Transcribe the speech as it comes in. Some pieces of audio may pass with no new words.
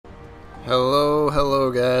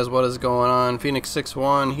Hello guys, what is going on?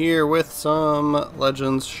 Phoenix61 here with some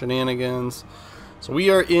Legends shenanigans. So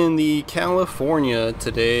we are in the California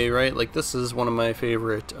today, right? Like, this is one of my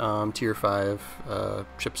favorite tier 5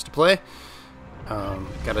 ships to play.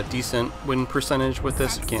 Got a decent win percentage with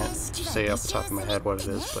this. I can't say off the top of my head what it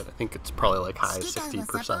is, but I think it's probably like high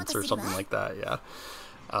 60% or something like that, yeah.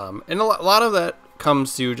 And a lot of that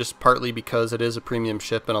comes to just partly because it is a premium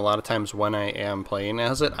ship, and a lot of times when I am playing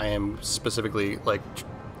as it, I am specifically like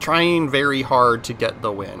trying very hard to get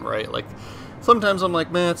the win, right? Like, sometimes I'm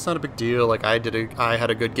like, man, it's not a big deal, like I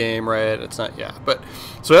had a good game, right? It's not, yeah. But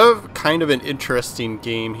so I have kind of an interesting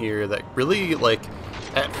game here that really, like,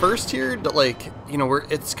 at first here, like, you know,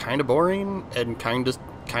 it's kind of boring and kind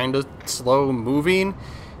of slow moving.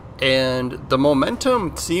 And the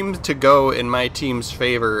momentum seemed to go in my team's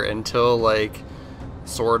favor until, like,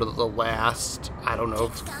 sort of the last, I don't know,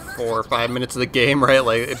 4 or 5 minutes of the game, right?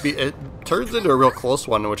 Like, it turns into a real close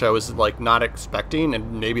one, which I was, like, not expecting,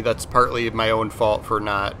 and maybe that's partly my own fault for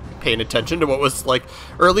not paying attention to what was, like,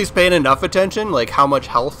 or at least paying enough attention, like, how much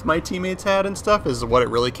health my teammates had and stuff is what it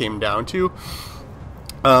really came down to.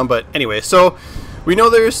 But anyway, so we know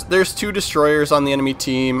there's 2 destroyers on the enemy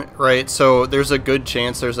team, right? So there's a good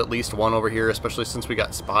chance there's at least one over here, especially since we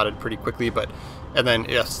got spotted pretty quickly. And then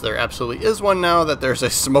yes, there absolutely is one now that there's a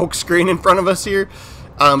smoke screen in front of us here.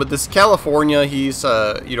 But this California, he's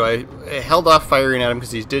you know, I held off firing at him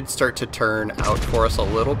because he did start to turn out for us a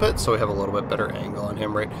little bit, so we have a little bit better angle on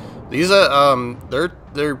him, right? These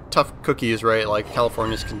they're tough cookies, right? Like,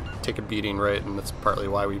 Californias can take a beating, right? And that's partly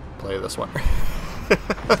why we play this one.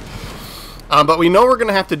 But we know we're going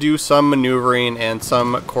to have to do some maneuvering and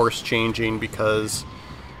some course changing, because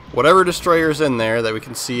whatever destroyer's in there that we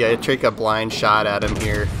can see, I take a blind shot at him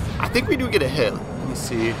here. I think we do get a hit. Let me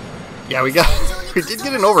see. Yeah, we did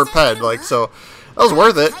get an overped, like, so that was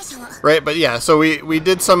worth it, right? But yeah, so we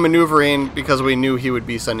did some maneuvering because we knew he would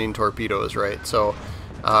be sending torpedoes, right? So,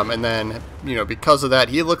 and then, you know, because of that,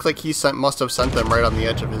 he looked like he must have sent them right on the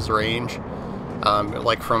edge of his range.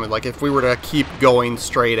 Like if we were to keep going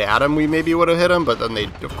straight at him, we maybe would have hit him, but then they,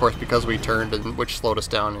 of course, because we turned, and which slowed us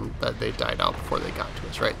down, and that they died out before they got to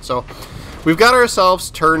us, right? So we've got ourselves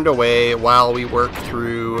turned away while we work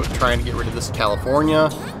through trying to get rid of this California.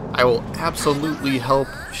 I will absolutely help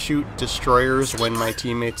shoot destroyers when my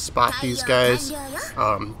teammates spot these guys.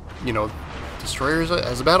 You know, destroyers,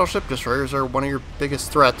 as a battleship, destroyers are one of your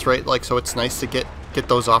biggest threats, right? Like, so it's nice to get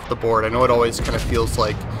those off the board. I know it always kind of feels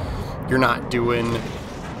like you're not doing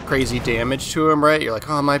crazy damage to them, right? You're like,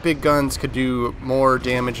 oh, my big guns could do more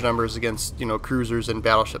damage numbers against, you know, cruisers and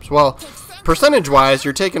battleships. Well, percentage-wise,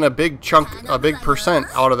 you're taking a big chunk, a big percent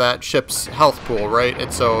out of that ship's health pool, right?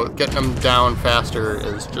 And so getting them down faster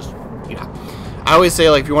is just, yeah. I always say,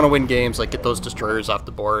 like, if you want to win games, like, get those destroyers off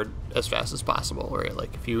the board as fast as possible, right? Like,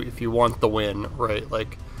 if you want the win, right?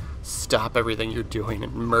 Like, stop everything you're doing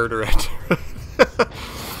and murder it.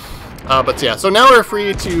 But yeah, so now we're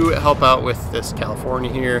free to help out with this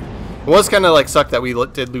California here. It was kind of like sucked that we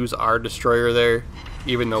did lose our destroyer there,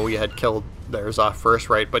 even though we had killed theirs off first,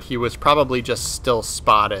 right? But he was probably just still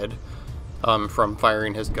spotted from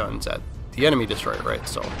firing his guns at the enemy destroyer, right?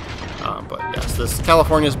 So, but yes, this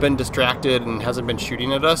California's been distracted and hasn't been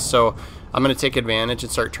shooting at us, so I'm going to take advantage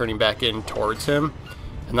and start turning back in towards him.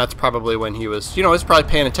 And that's probably when he was, you know, he's probably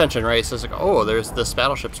paying attention, right? He says, like, oh, there's this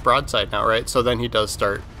battleship's broadside now, right? So then he does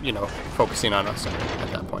start, you know, focusing on us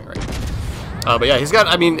at that point, right? But yeah, he's got,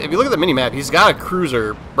 I mean, if you look at the mini-map, he's got a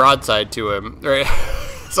cruiser broadside to him, right?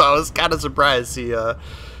 So I was kind of surprised I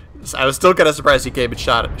was still kind of surprised he came and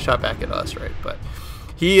shot back at us, right? But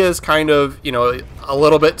he is kind of, you know, a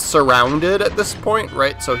little bit surrounded at this point,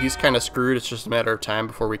 right? So he's kind of screwed. It's just a matter of time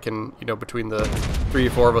before we can, you know, between the 3 or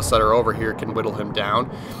 4 of us that are over here, can whittle him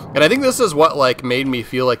down. And I think this is what, like, made me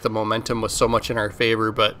feel like the momentum was so much in our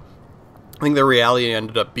favor, but I think the reality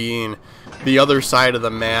ended up being the other side of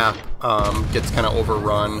the map gets kind of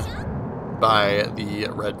overrun by the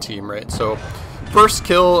red team, right? So first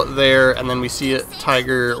kill there, and then we see it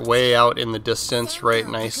Tiger way out in the distance, right?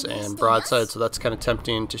 Nice and broadside, so that's kind of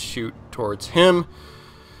tempting to shoot towards him.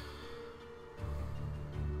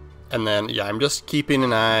 And then, yeah, I'm just keeping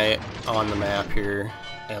an eye on the map here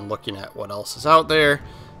and looking at what else is out there.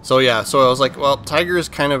 So yeah, so I was like, well, Tiger is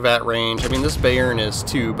kind of at range. I mean, this Bayern is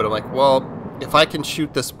too, but I'm like, well, if I can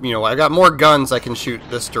shoot this, you know, I got more guns, I can shoot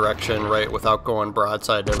this direction, right, without going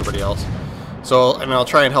broadside to everybody else. So, and I'll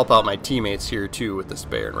try and help out my teammates here too with this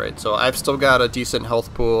Bayern, right? So I've still got a decent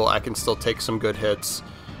health pool. I can still take some good hits.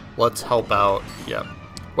 Let's help out. Yeah.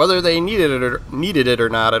 Whether they needed it or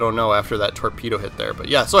not, I don't know after that torpedo hit there. But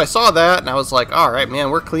yeah, so I saw that and I was like, all right, man,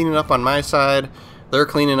 we're cleaning up on my side. They're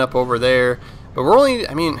cleaning up over there. But we're only,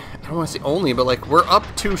 I mean, I don't want to say only, but like we're up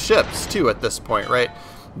 2 ships too at this point, right?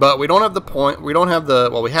 But we don't have the point, we don't have the,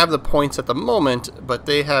 well, we have the points at the moment, but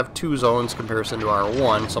they have 2 zones comparison to our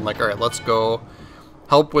 1. So I'm like, all right, let's go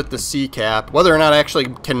help with the sea cap. Whether or not I actually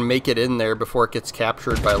can make it in there before it gets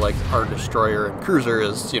captured by like our destroyer and cruiser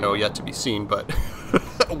is, you know, yet to be seen, but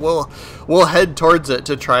we'll head towards it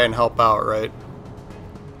to try and help out, right?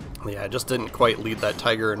 Yeah, I just didn't quite lead that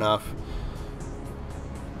tiger enough.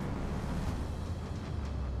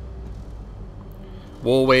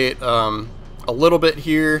 We'll wait a little bit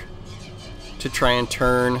here to try and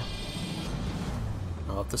turn.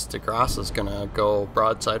 Well, if this DeGrasse is gonna go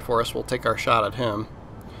broadside for us, we'll take our shot at him.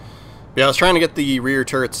 Yeah, I was trying to get the rear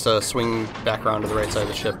turrets to swing back around to the right side of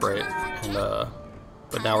the ship, right? And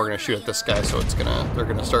but now we're gonna shoot at this guy, so it's they're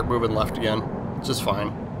gonna start moving left again, which is fine.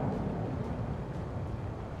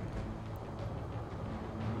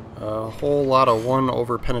 A whole lot of 1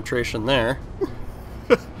 over penetration there.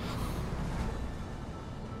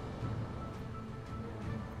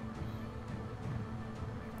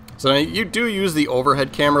 So now you do use the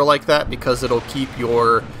overhead camera like that because it'll keep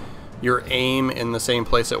your aim in the same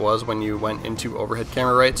place it was when you went into overhead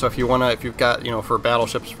camera, right? So if you wanna, if you've got, you know, for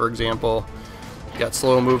battleships, for example, you got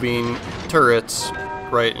slow moving turrets,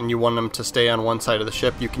 right, and you want them to stay on one side of the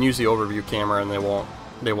ship, you can use the overview camera and they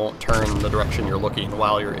won't turn the direction you're looking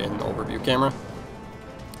while you're in the overview camera.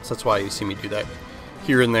 So that's why you see me do that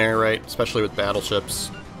here and there, right? Especially with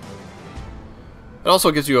battleships. It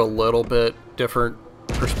also gives you a little bit different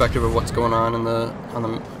perspective of what's going on in the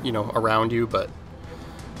you know, around you, but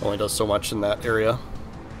only does so much in that area.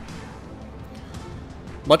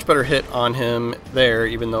 Much better hit on him there,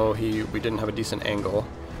 even though we didn't have a decent angle.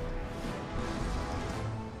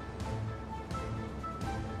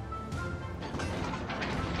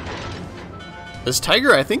 This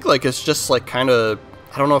tiger, I think, like, is just like kind of,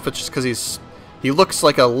 I don't know if it's just because he looks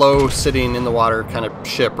like a low sitting in the water kind of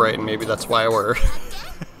ship, right? And maybe that's why we're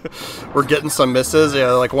we're getting some misses.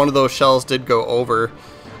 Yeah, like one of those shells did go over.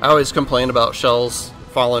 I always complain about shells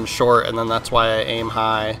falling short, and then that's why I aim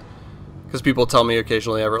high. Because people tell me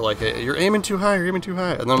occasionally, like, hey, you're aiming too high, you're aiming too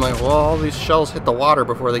high. And then I'm like, well, all these shells hit the water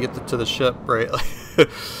before they get to the ship, right?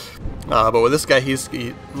 But with this guy, he's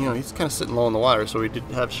kind of sitting low in the water, so we did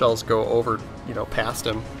have shells go over, you know, past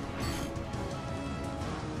him.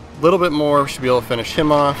 A little bit more, should be able to finish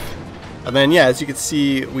him off. And then, yeah, as you can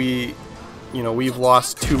see, we've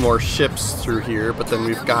lost 2 more ships through here, but then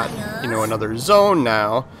we've got, you know, another zone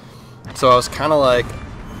now. So I was kind of like,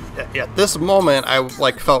 at this moment, I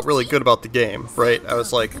like felt really good about the game, right? I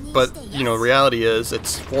was like, but you know, reality is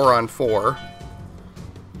it's 4 on 4,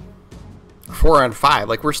 4 on 5.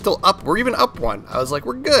 Like we're still up, we're even up 1. I was like,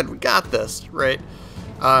 we're good, we got this, right?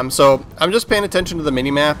 So I'm just paying attention to the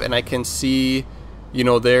mini map, and I can see, you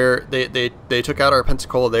know, they took out our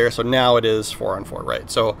Pensacola there, so now it is 4 on 4,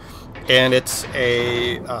 right? So. And it's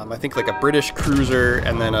a, I think like a British cruiser,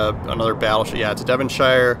 and then another battleship. Yeah, it's a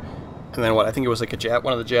Devonshire, and then what? I think it was like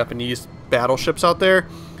one of the Japanese battleships out there.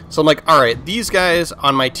 So I'm like, all right, these guys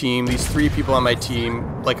on my team, these 3 people on my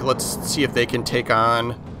team, like let's see if they can take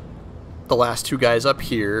on the last 2 guys up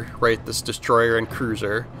here, right? This destroyer and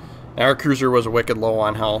cruiser. And our cruiser was wicked low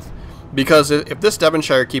on health, because if this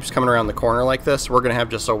Devonshire keeps coming around the corner like this, we're gonna have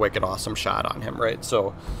just a wicked awesome shot on him, right?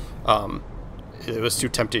 So, it was too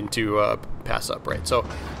tempting to pass up, right? So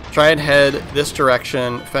try and head this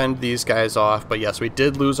direction, fend these guys off. But yes, we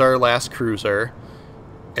did lose our last cruiser,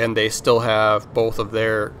 and they still have both of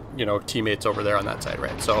their, you know, teammates over there on that side,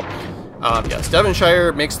 right? So yes,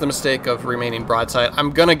 Devonshire makes the mistake of remaining broadside. I'm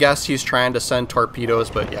gonna guess he's trying to send torpedoes,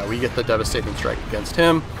 but yeah, we get the devastating strike against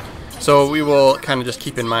him. So we will kind of just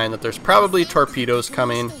keep in mind that there's probably torpedoes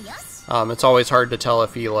coming. It's always hard to tell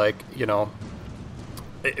if he, like, you know,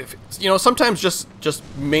 sometimes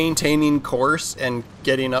just maintaining course and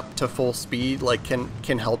getting up to full speed, like,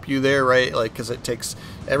 can help you there, right? Like, because it takes,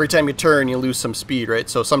 every time you turn you lose some speed, right?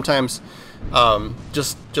 So sometimes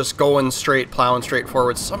just going straight, plowing straight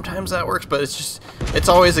forward, sometimes that works, but it's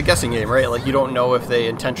always a guessing game, right? Like, you don't know if they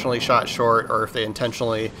intentionally shot short or if they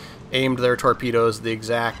intentionally aimed their torpedoes the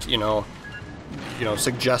exact, you know,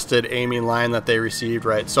 suggested aiming line that they received,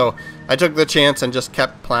 right? So I took the chance and just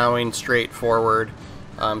kept plowing straight forward.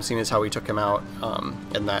 Seeing as how we took him out,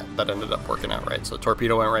 and that ended up working out, right? So the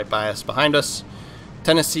torpedo went right by us, behind us.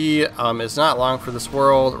 Tennessee is not long for this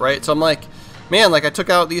world, right? So I'm like, man, like I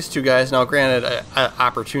took out these 2 guys. Now, granted,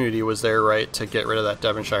 opportunity was there, right, to get rid of that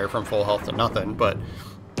Devonshire from full health to nothing, but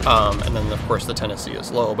and then of course the Tennessee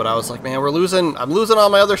is low. But I was like, man, I'm losing all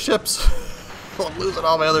my other ships. I'm losing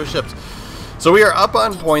all my other ships. So we are up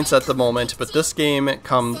on points at the moment, but this game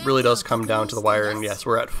really does come down to the wire. And yes,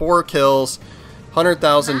 we're at 4 kills,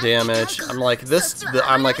 100,000 damage. I'm like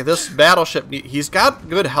this battleship. He's got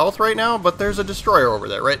good health right now, but there's a destroyer over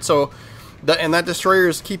there, right? So, that destroyer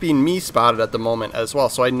is keeping me spotted at the moment as well.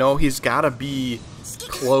 So I know he's got to be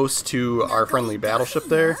close to our friendly battleship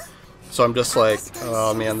there. So I'm just like,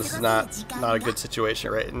 oh man, this is not a good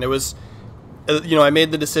situation, right? And it was, you know, I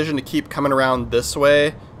made the decision to keep coming around this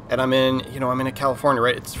way. And I'm in California,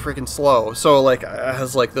 right? It's freaking slow. So like, I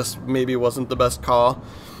was like, this maybe wasn't the best call.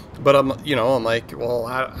 But I'm like, well,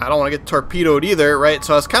 I don't want to get torpedoed either, right?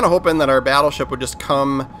 So I was kind of hoping that our battleship would just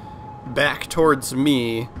come back towards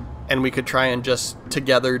me, and we could try and just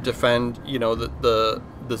together defend, you know, the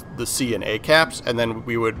C and A caps, and then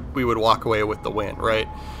we would walk away with the win, right?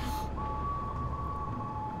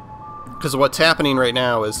 Because what's happening right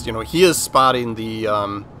now is, you know, he is spotting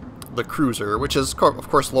the cruiser, which is of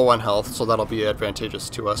course low on health, so that'll be advantageous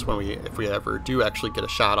to us if we ever do actually get a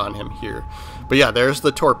shot on him here. But yeah, there's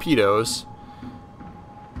the torpedoes,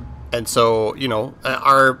 and so, you know,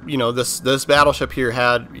 this battleship here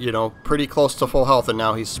had, you know, pretty close to full health, and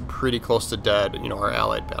now he's pretty close to dead, you know, our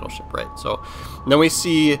allied battleship, right? So then we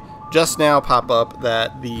see just now pop up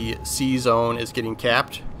that the C zone is getting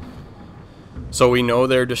capped. So we know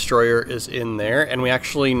their destroyer is in there, and we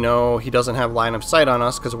actually know he doesn't have line of sight on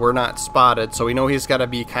us because we're not spotted. So we know he's got to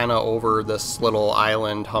be kind of over this little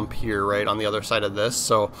island hump here, right, on the other side of this.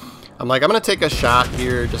 So I'm like, I'm going to take a shot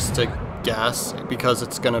here just to guess, because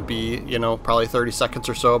it's going to be, you know, probably 30 seconds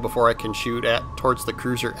or so before I can shoot towards the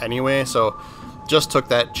cruiser anyway. So just took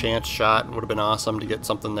that chance shot. It would have been awesome to get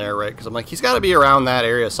something there, right? Because I'm like, he's got to be around that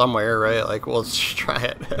area somewhere, right? Like, well, let's try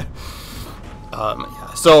it.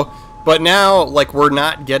 Yeah. So... But now, like, we're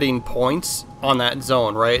not getting points on that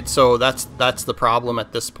zone, right? So that's the problem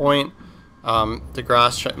at this point.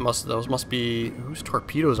 Those must be, whose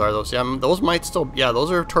torpedoes are those? Yeah, those might still, yeah, those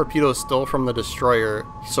are torpedoes still from the destroyer.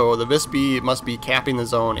 So the Visby must be capping the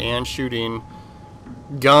zone and shooting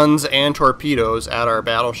guns and torpedoes at our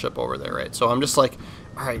battleship over there, right? So I'm just like,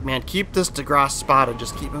 all right, man, keep this DeGrasse spotted.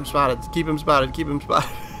 Just keep him spotted. Keep him spotted. Keep him spotted.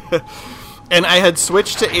 And I had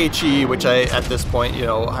switched to HE, which I, at this point, you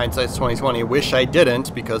know, hindsight's 2020, wish I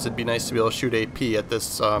didn't, because it'd be nice to be able to shoot AP at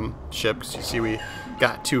this ship. Because you see, we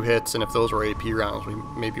got 2 hits, and if those were AP rounds, we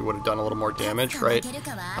maybe would have done a little more damage, right?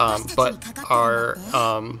 But our,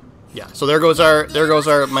 yeah. So there goes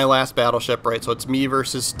my last battleship, right? So it's me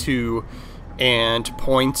versus 2, and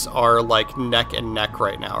points are like neck and neck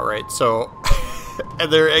right now, right? So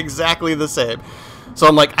they're exactly the same. So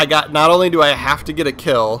I'm like, not only do I have to get a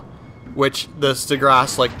kill, which this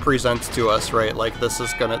DeGrasse like presents to us, right? Like, this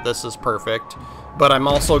is perfect. But I'm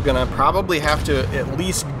also gonna probably have to at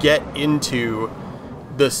least get into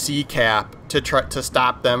the C cap to try to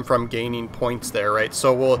stop them from gaining points there, right?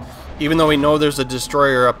 So even though we know there's a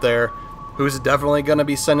destroyer up there who's definitely gonna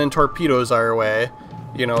be sending torpedoes our way,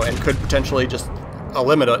 you know, and could potentially just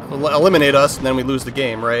eliminate us, and then we lose the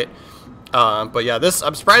game, right? But yeah,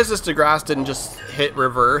 I'm surprised this DeGrasse didn't just hit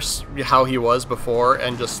reverse how he was before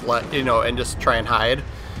and just and just try and hide.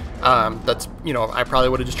 That's, you know, I probably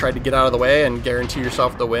would have just tried to get out of the way and guarantee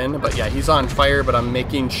yourself the win. But yeah, he's on fire, but I'm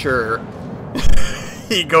making sure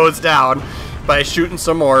he goes down by shooting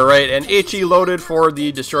some more, right? And HE loaded for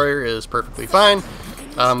the destroyer is perfectly fine.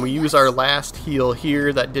 We use our last heal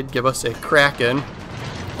here. That did give us a Kraken,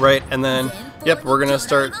 right? And then, yep, we're gonna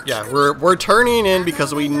start. Yeah, we're turning in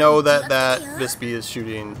because we know that Visby is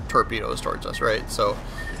shooting torpedoes towards us, right? So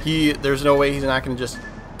there's no way he's not gonna just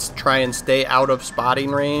try and stay out of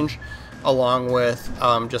spotting range, along with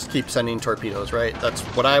just keep sending torpedoes, right? That's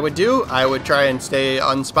what I would do. I would try and stay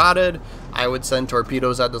unspotted. I would send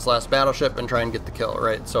torpedoes at this last battleship and try and get the kill,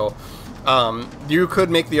 right? So you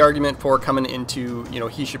could make the argument for coming into, you know,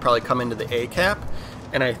 he should probably come into the A cap,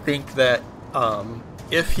 and I think that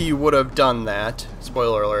if he would have done that,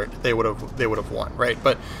 spoiler alert, they would have won, right?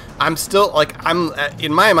 But I'm still like,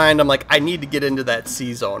 in my mind, I'm like, I need to get into that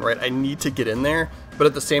C zone, right? I need to get in there, but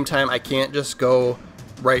at the same time, I can't just go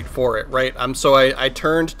right for it, right? So I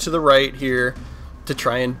turned to the right here to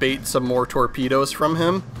try and bait some more torpedoes from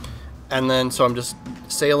him, and then so I'm just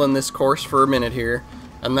sailing this course for a minute here,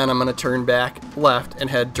 and then I'm going to turn back left and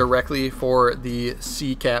head directly for the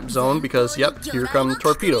C cap zone, because, yep, here come the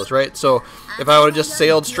torpedoes, right? So if I would have just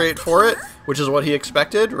sailed straight for it, which is what he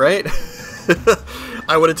expected, right?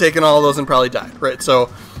 I would have taken all of those and probably died, right?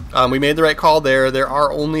 So we made the right call there. There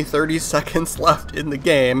are only 30 seconds left in the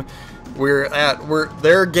game.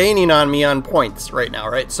 They're gaining on me on points right now,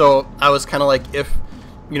 right? So I was kind of like, if,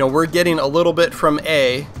 you know, we're getting a little bit from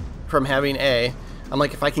having A, I'm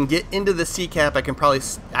like, if I can get into the C cap, I can probably,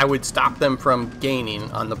 I would stop them from gaining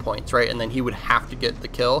on the points, right? And then he would have to get the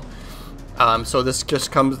kill. So this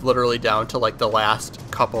just comes literally down to like the last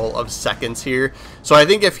couple of seconds here. So I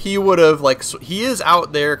think if he would have, like, so he is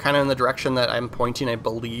out there kind of in the direction that I'm pointing, I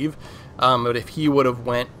believe. But if he would have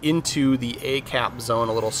went into the A cap zone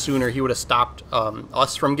a little sooner, he would have stopped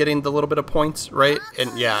us from getting the little bit of points, right?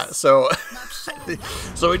 And yeah, so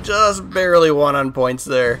so we just barely won on points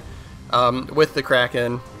there with the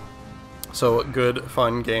Kraken. So good,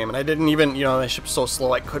 fun game. And I didn't even, you know, my ship's so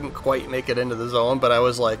slow I couldn't quite make it into the zone, but I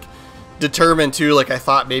was like determined to, like, I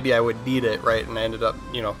thought maybe I would need it, right? And I ended up,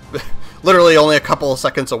 you know, literally only a couple of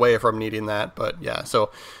seconds away from needing that. But yeah,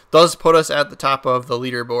 so does put us at the top of the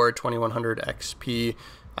leaderboard, 2100 XP.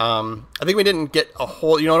 I think we didn't get a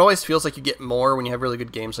whole, you know, it always feels like you get more when you have really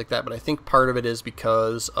good games like that, but I think part of it is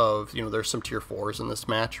because of, you know, there's some tier 4s in this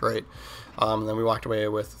match, right? And then we walked away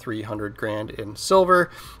with 300 grand in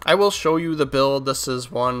silver. I will show you the build. This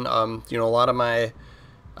is one, you know, a lot of my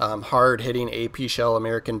hard-hitting AP shell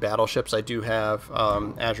American battleships. I do have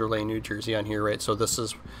Azure Lane, New Jersey on here, right? So this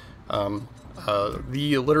is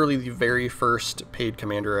literally the very first paid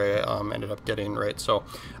commander I ended up getting, right? So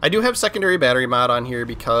I do have secondary battery mod on here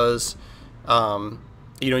because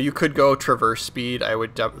you know, you could go traverse speed. That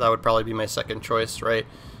would probably be my second choice, right?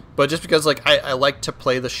 But just because, like, I like to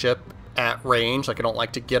play the ship at range, like I don't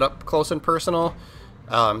like to get up close and personal.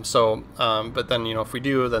 But then, you know, if we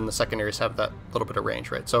do, then the secondaries have that little bit of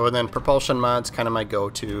range, right? So, and then propulsion mod's kind of my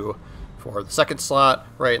go-to for the second slot,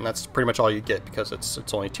 right? And that's pretty much all you get because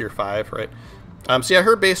it's only tier 5, right? So yeah,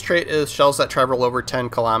 her base trait is shells that travel over 10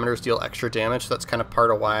 kilometers deal extra damage. So that's kind of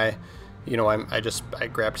part of why, you know, I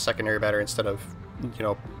grabbed secondary battery instead of, you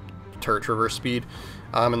know, turret traverse speed.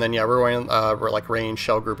 And then yeah, we're like range,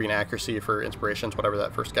 shell grouping, accuracy for inspirations, whatever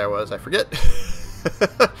that first guy was, I forget.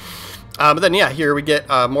 But then yeah, here we get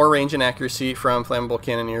more range and accuracy from Flammable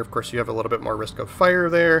Cannoneer. Of course, you have a little bit more risk of fire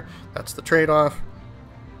there. That's the trade-off.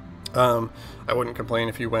 I wouldn't complain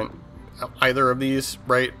if you went either of these,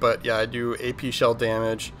 right? But yeah, I do AP shell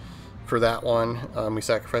damage for that one. We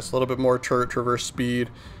sacrifice a little bit more turret traverse speed.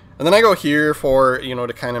 And then I go here for, you know,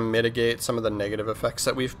 to kind of mitigate some of the negative effects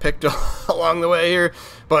that we've picked along the way here.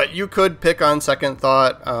 But you could pick on second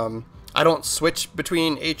thought. I don't switch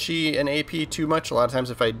between HE and AP too much. A lot of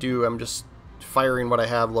times if I do, I'm just firing what I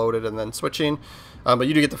have loaded and then switching. But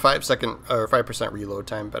you do get the 5% reload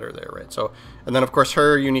time better there, right? So, and then of course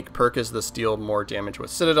her unique perk is this deal more damage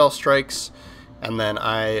with Citadel strikes. And then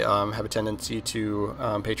I have a tendency to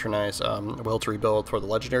patronize Will to Rebuild for the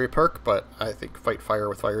legendary perk, but I think Fight Fire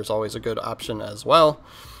with Fire is always a good option as well.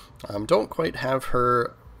 Don't quite have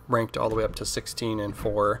her ranked all the way up to 16 and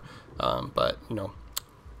 4, but you know,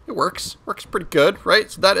 it works pretty good, right?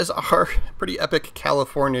 So that is our pretty epic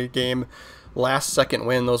California game. Last second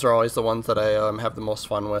win, those are always the ones that I have the most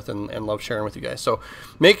fun with and love sharing with you guys. So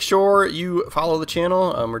make sure you follow the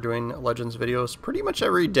channel. We're doing Legends videos pretty much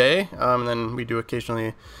every day, and then we do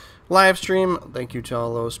occasionally live stream. Thank you to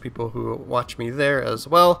all those people who watch me there as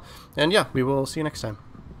well. And yeah, we will see you next time.